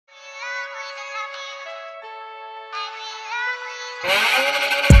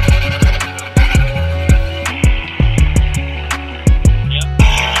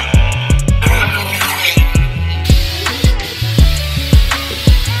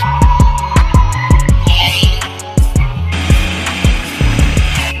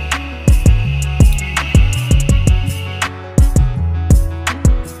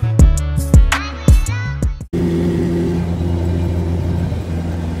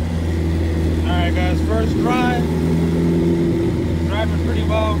First drive, driving pretty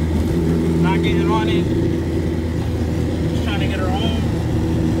well, not getting on it, just trying to get her home.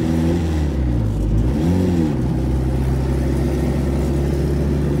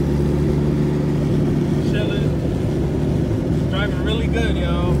 Chilling, driving really good,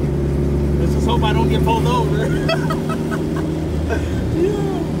 yo. Let's just hope I don't get pulled over. Yeah.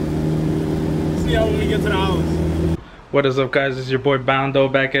 See how when we get to the house. What is up, guys? It's your boy Boundo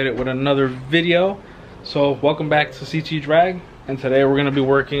back at it with another video. So welcome back to CT Drag, and today we're gonna be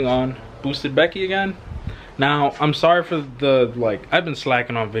working on boosted Becky again. Now I'm sorry for the I've been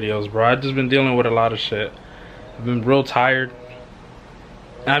slacking on videos, bro. I've just been dealing with a lot of shit. I've been real tired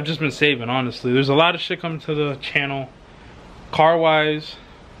and I've just been saving, honestly. There's a lot of shit coming to the channel, car wise,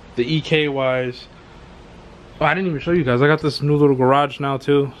 the EK wise. Oh, I didn't even show you guys, I got this new little garage now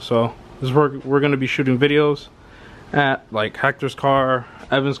too. So this is where we're gonna be shooting videos at, like Hector's car,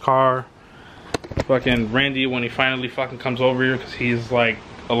 Evan's car, fucking Randy when he finally fucking comes over here because he's like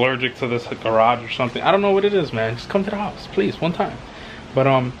allergic to this garage or something. I don't know what it is, man. Just come to the house, please, one time.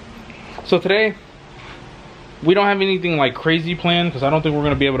 But so today we don't have anything like crazy planned because I don't think we're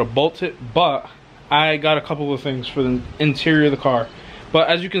gonna be able to bolt it, but I got a couple of things for the interior of the car. But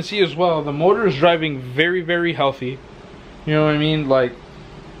as you can see as well, the motor is driving very, very healthy. You know what I mean? Like,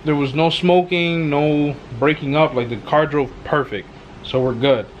 there was no smoking, no breaking up. Like, the car drove perfect, so we're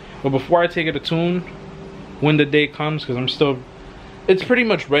good. But before I take it to tune, when the day comes, because it's pretty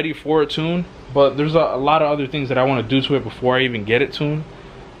much ready for a tune, but there's a lot of other things that I want to do to it before I even get it tuned.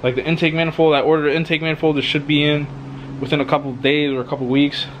 Like the intake manifold, I ordered an intake manifold that should be in within a couple of days or a couple of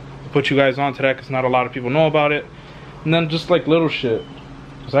weeks. I'll put you guys on to that because not a lot of people know about it. And then just like little shit,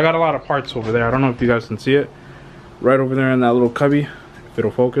 because I got a lot of parts over there. I don't know if you guys can see it, right over there in that little cubby, if it'll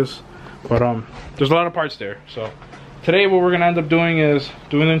focus. But there's a lot of parts there. So today what we're gonna end up doing is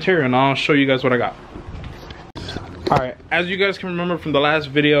doing the interior, and I'll show you guys what I got. Alright, as you guys can remember from the last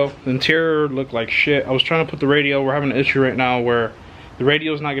video, the interior looked like shit. I was trying to put the radio, we're having an issue right now where the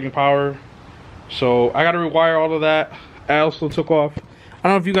radio is not getting power. So I gotta rewire all of that. I also took off, I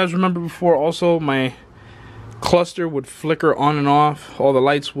don't know if you guys remember before, also my cluster would flicker on and off. All the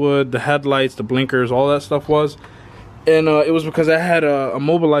lights would, the headlights, the blinkers, all that stuff was. And it was because I had a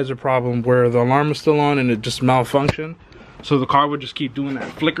mobilizer problem where the alarm was still on and it just malfunctioned. So the car would just keep doing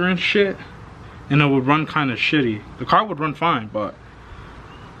that flickering shit, and it would run kind of shitty. The car would run fine, but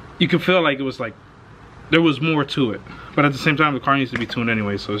you could feel like it was like there was more to it. But at the same time, the car needs to be tuned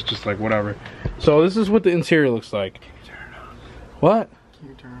anyway, so it's just like whatever. So this is what the interior looks like. Can you turn it on? What? Can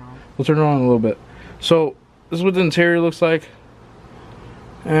you turn it on? We'll turn it on a little bit. So this is what the interior looks like,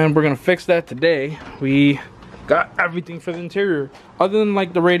 and we're gonna fix that today. We got everything for the interior other than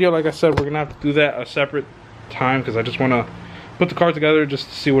like the radio. Like I said, we're gonna have to do that a separate time because I just want to put the car together just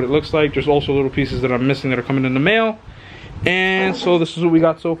to see what it looks like. There's also little pieces that I'm missing that are coming in the mail, and so this is what we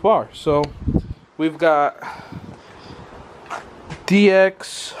got so far. So we've got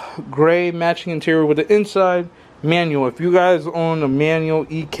DX gray matching interior with the inside manual. If you guys own a manual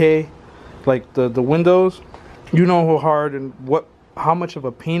EK, like the windows, you know how hard and how much of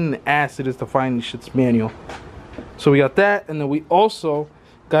a pain in the ass it is to find these shits manual. So we got that, and then we also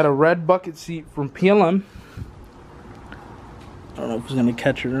got a red bucket seat from PLM. I don't know if it's gonna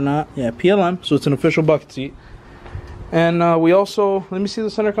catch it or not. Yeah, PLM, so it's an official bucket seat. And we also, let me see the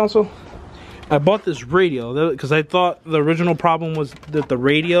center console. I bought this radio because I thought the original problem was that the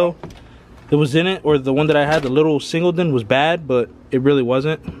radio that was in it, or the one that I had, the little Singleton, was bad, but it really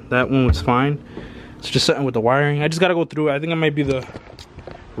wasn't. That one was fine. It's just something with the wiring. I just gotta go through it. I think it might be the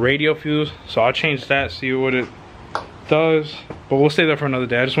radio fuse, so I'll change that, see what it does. But we'll save that for another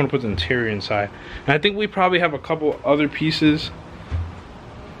day. I just want to put the interior inside, and I think we probably have a couple other pieces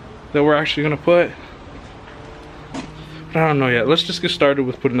that we're actually gonna put, but I don't know yet. Let's just get started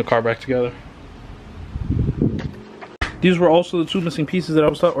with putting the car back together. These were also the two missing pieces that I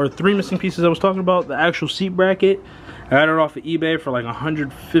was talking, or three missing pieces I was talking about. The actual seat bracket, I got it off of eBay for like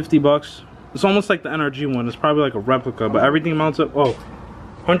 150 bucks. It's almost like the NRG one. It's probably like a replica, but everything mounts up. Oh,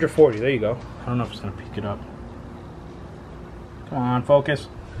 140. There you go. I don't know if it's gonna pick it up. Come on, focus.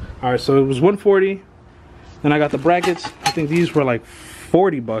 All right, so it was 140. Then I got the brackets. I think these were like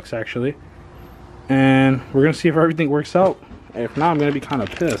 40 bucks actually. And we're gonna see if everything works out. If not, I'm gonna be kind of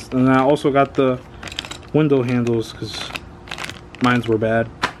pissed. And then I also got the window handles because mines were bad.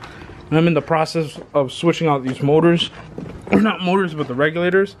 And I'm in the process of switching out these motors. Or not motors, but the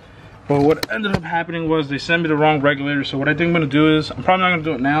regulators. But what ended up happening was they sent me the wrong regulator. So what I think I'm gonna do is, I'm probably not gonna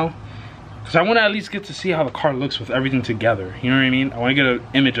do it now, because I want to at least get to see how the car looks with everything together. You know what I mean? I want to get an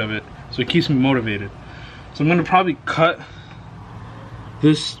image of it so it keeps me motivated. So I'm gonna probably cut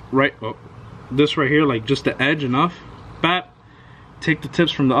this right here, like just the edge enough. Bap. Take the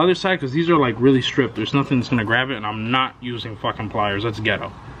tips from the other side, because these are like really stripped. There's nothing that's gonna grab it, and I'm not using fucking pliers. That's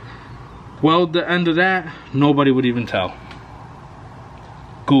ghetto. Weld the end of that, nobody would even tell.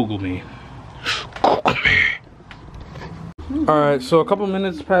 Google me. Google me. Alright, so a couple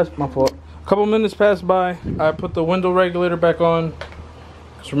minutes passed, my fault. A couple minutes passed by, I put the window regulator back on.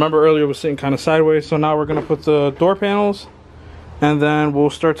 Because remember earlier it was sitting kind of sideways, so now we're gonna put the door panels, and then we'll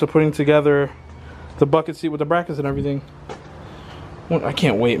start to putting together the bucket seat with the brackets and everything. Well, I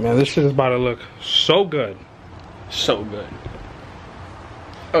can't wait, man. This shit is about to look so good. So good.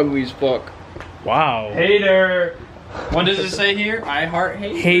 Ugly as fuck. Wow. Hater. What does it say here? I heart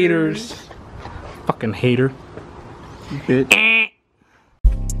haters. Haters. Fucking hater. Bitch.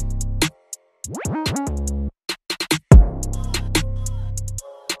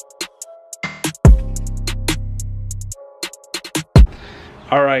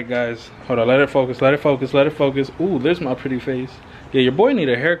 Alright guys. Hold on, let it focus, let it focus, let it focus. Ooh, there's my pretty face. Yeah, your boy need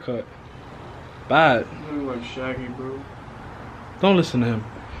a haircut. Bad. You look like Shaggy, bro. Don't listen to him.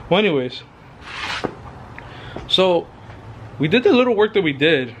 Well, anyways, so we did the little work that we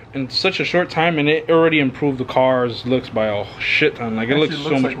did in such a short time, and it already improved the car's looks by a shit ton. Like, it looks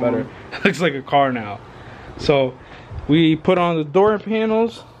so much better. It looks like a car now. So we put on the door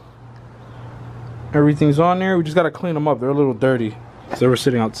panels. Everything's on there. We just gotta clean them up. They're a little dirty, so they were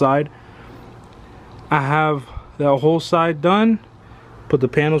sitting outside. I have that whole side done. Put the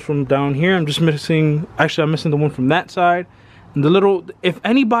panels from down here. I'm just missing, actually I'm missing the one from that side. And the little, if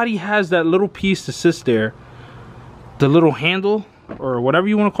anybody has that little piece that sits there, the little handle or whatever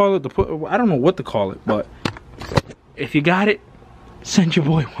you want to call it, I don't know what to call it, but if you got it, send your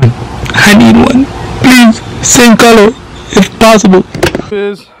boy one. I need one, please. Same color if possible.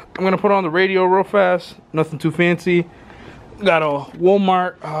 I'm gonna put on the radio real fast, nothing too fancy. Got a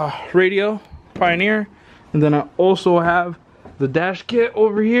Walmart radio, Pioneer, and then I also have the dash kit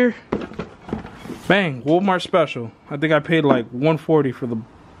over here. Bang, Walmart special. I think I paid like $140 for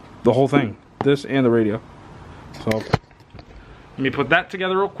the whole thing. This and the radio. So let me put that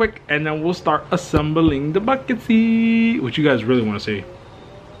together real quick, and then we'll start assembling the bucket seat. What you guys really want to see.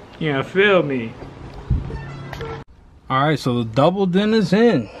 Yeah, feel me. Alright, so the double din is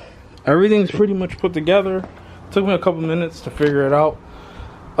in. Everything's pretty much put together. Took me a couple minutes to figure it out.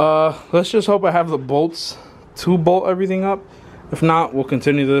 Let's just hope I have the bolts to bolt everything up. If not, we'll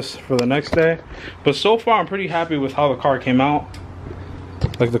continue this for the next day. But so far, I'm pretty happy with how the car came out.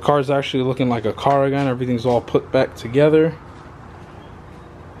 Like, the car's actually looking like a car again. Everything's all put back together.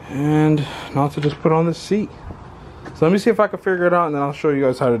 And now to just put on this seat. So let me see if I can figure it out, and then I'll show you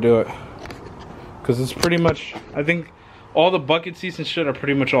guys how to do it. Because it's pretty much, I think all the bucket seats and shit are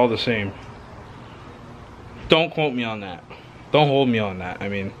pretty much all the same. Don't quote me on that. Don't hold me on that. I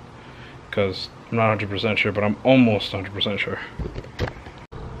mean, because I'm not 100% sure, but I'm almost 100% sure.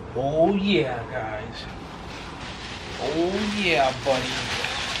 Oh yeah, guys. Oh yeah, buddy.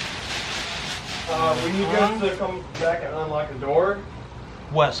 We need you guys to come back and unlock the door.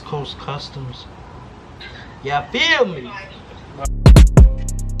 West Coast Customs. Yeah, feel me?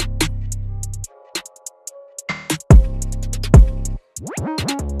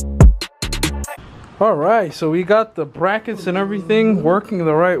 Alright, so we got the brackets and everything working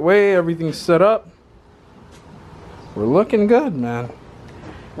the right way. Everything's set up. We're looking good, man.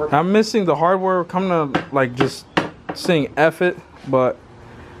 I'm missing the hardware. Coming to like just saying F it, but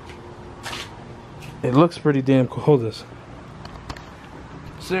it looks pretty damn cool. Hold this.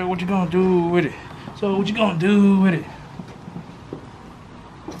 So what you gonna do with it? So what you gonna do with it?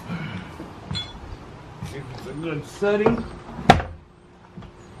 If it's a good setting.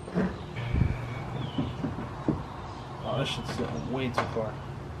 Oh, that shit's sitting way too far.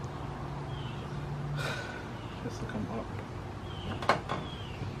 Has to come up.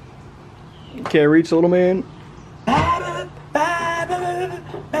 Can't reach, little man.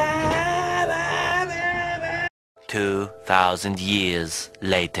 2,000 years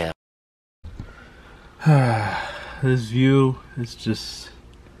later. This view is just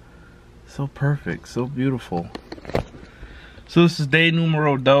so perfect, so beautiful. So this is day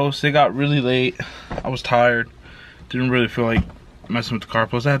numero dos. It got really late. I was tired. Didn't really feel like messing with the car.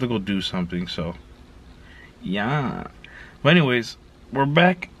 Plus I had to go do something, so yeah. But anyways, we're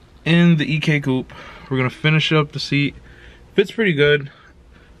back in the EK coupe. We're gonna finish up the seat. Fits pretty good.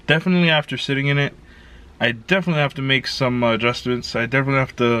 Definitely after sitting in it, I definitely have to make some adjustments. I definitely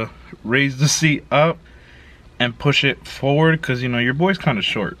have to raise the seat up and push it forward, because you know your boy's kind of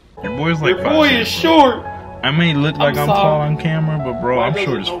short. Your boy's like, your boy is short. I may look like I'm tall on camera, but bro, I'm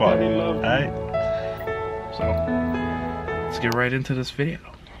short as fuck. Alright? So, let's get right into this video.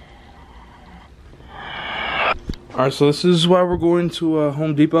 Alright, so this is why we're going to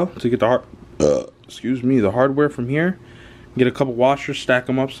Home Depot to get the the hardware from here. Get a couple washers, stack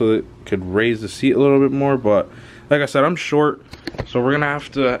them up so that it could raise the seat a little bit more. But like I said, I'm short, so we're gonna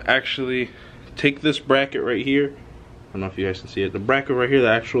have to actually take this bracket right here. I don't know if you guys can see it. The bracket right here, the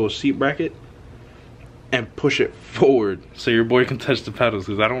actual seat bracket, and push it forward so your boy can touch the pedals,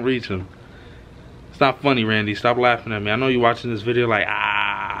 because I don't reach him. It's not funny, Randy. Stop laughing at me. I know you're watching this video like,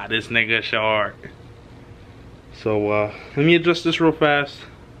 ah, this nigga short. So let me adjust this real fast,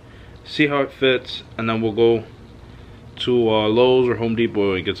 see how it fits, and then we'll go to Lowe's or Home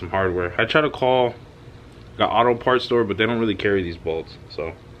Depot and get some hardware. I try to call the auto parts store, but they don't really carry these bolts,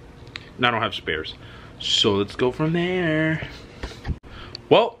 so, and I don't have spares. So let's go from there.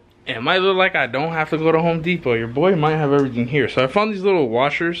 Well, it might look like I don't have to go to Home Depot. Your boy might have everything here. So I found these little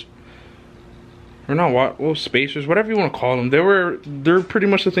washers, or not well, spacers, whatever you want to call them. They're pretty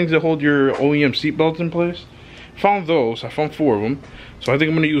much the things that hold your OEM seat belts in place. Found those. I found 4 of them. So I think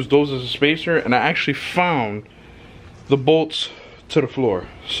I'm going to use those as a spacer. And I actually found the bolts to the floor.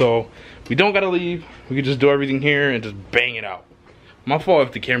 So we don't got to leave. We can just do everything here and just bang it out. My fault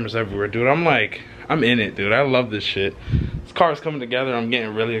if the camera's everywhere, dude. I'm in it, dude. I love this shit. This car is coming together. I'm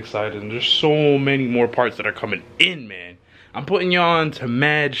getting really excited. And there's so many more parts that are coming in, man. I'm putting you on to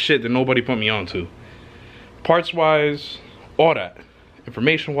mad shit that nobody put me on to. Parts-wise, all that.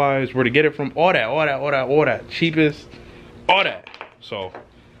 Information-wise, where to get it from, all that. Cheapest, all that. So,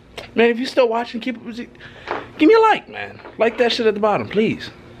 man, if you're still watching, give me a like, man. Like that shit at the bottom,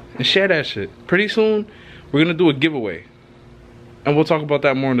 please. And share that shit. Pretty soon, we're gonna do a giveaway. And we'll talk about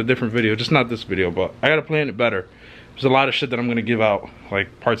that more in a different video. Just not this video, but I gotta plan it better. There's a lot of shit that I'm gonna give out,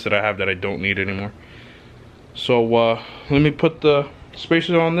 like parts that I have that I don't need anymore. So, let me put the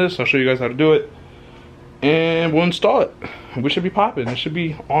spacers on this. I'll show you guys how to do it. And we'll install it. We should be popping. It should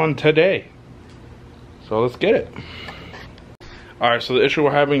be on today. So let's get it. Alright, so the issue we're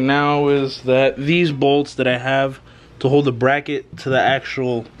having now is that these bolts that I have to hold the bracket to the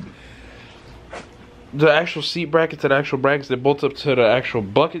actual seat bracket to the actual brackets that bolt up to the actual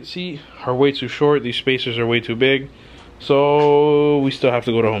bucket seat are way too short. These spacers are way too big. So we still have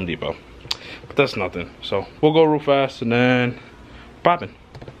to go to Home Depot. But that's nothing. So we'll go real fast and then popping.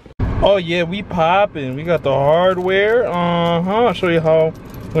 Oh yeah, we popping. We got the hardware. I'll show you how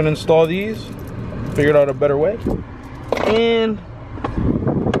I'm gonna install these. Figured out a better way. And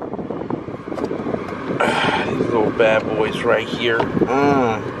these little bad boys right here.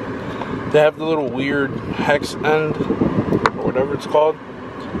 They have the little weird hex end, or whatever it's called.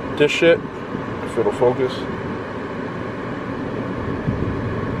 This shit, if it'll focus.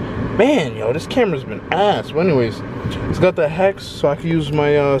 Man, yo, this camera's been ass. But anyways, it's got the hex, so I can use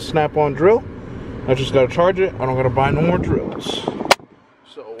my snap-on drill. I just gotta charge it. I don't gotta buy no more drills.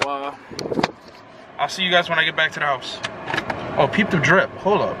 So, I'll see you guys when I get back to the house. Oh, peep the drip.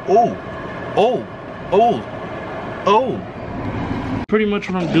 Hold up. Oh. Pretty much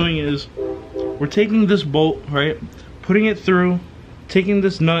what I'm doing is, we're taking this bolt, right? Putting it through, taking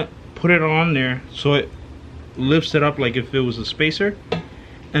this nut, put it on there, so it lifts it up like if it was a spacer.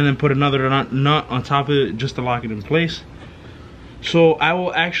 And then put another nut on top of it just to lock it in place. So I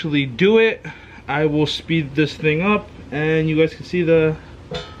will actually do it. I will speed this thing up and you guys can see the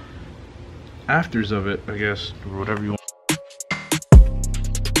afters of it, I guess, or whatever you want.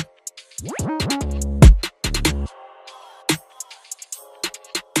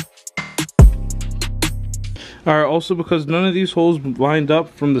 Alright, also because none of these holes lined up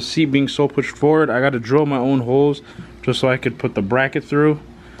from the seat being so pushed forward, I got to drill my own holes just so I could put the bracket through.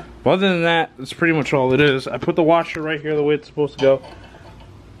 But other than that, that's pretty much all it is. I put the washer right here the way it's supposed to go.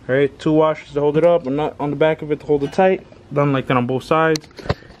 Alright, 2 washers to hold it up, and not on the back of it to hold it tight. Done like that on both sides.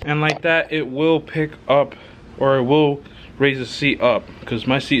 And like that, it will pick up, or it will raise the seat up. Because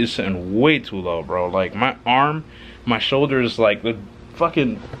my seat is sitting way too low, bro. Like, my arm, my shoulder is like, the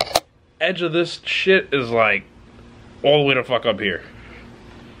fucking edge of this shit is like, all the way the fuck up here.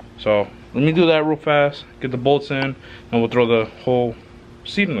 So, let me do that real fast. Get the bolts in, and we'll throw the whole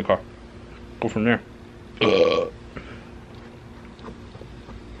seat in the car. Go from there.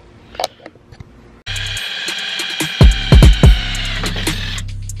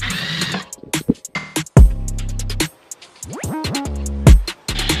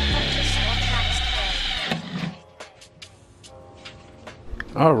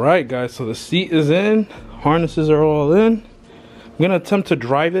 Alright guys, so the seat is in, harnesses are all in. I'm gonna attempt to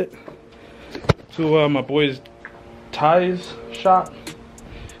drive it to my boy's Ty's shop.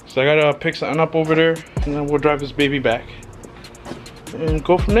 So I gotta pick something up over there and then we'll drive this baby back and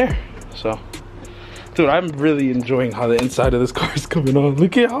go from there. So dude, I'm really enjoying how the inside of this car is coming on.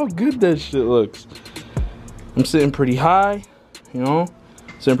 Look at how good that shit looks. I'm sitting pretty high, you know,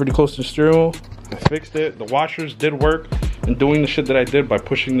 sitting pretty close to the steering wheel. I fixed it, the washers did work. And doing the shit that I did by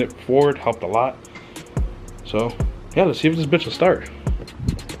pushing it forward helped a lot. So, yeah, let's see if this bitch will start.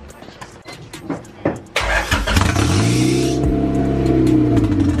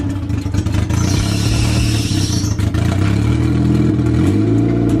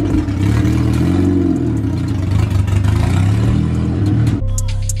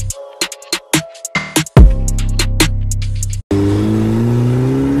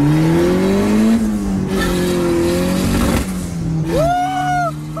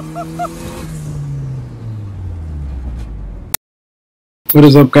 What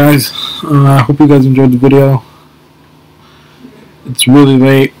is up, guys? I hope you guys enjoyed the video. It's really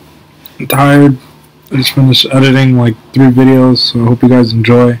late. I'm tired. I just finished editing like 3 videos, so I hope you guys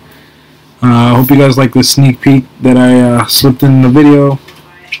enjoy. I hope you guys like this sneak peek that I slipped in the video.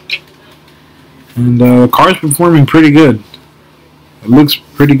 And the car's performing pretty good. It looks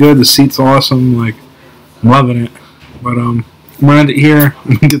pretty good. The seat's awesome. Like, I'm loving it. But I'm gonna end it here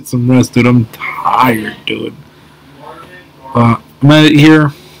and get some rest, dude. I'm tired, dude. I'm gonna end it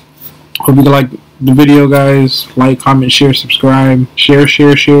here. Hope you like the video, guys. Like, comment, share, subscribe. Share,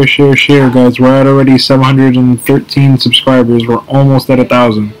 guys. We're at already 713 subscribers. We're almost at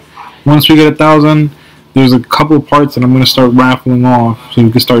 1,000. Once we get 1,000, there's a couple parts that I'm gonna start raffling off, so we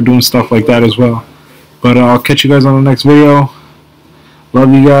can start doing stuff like that as well. But I'll catch you guys on the next video.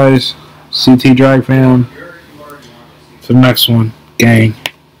 Love you guys. CT Drag Fam. To the next one, gang.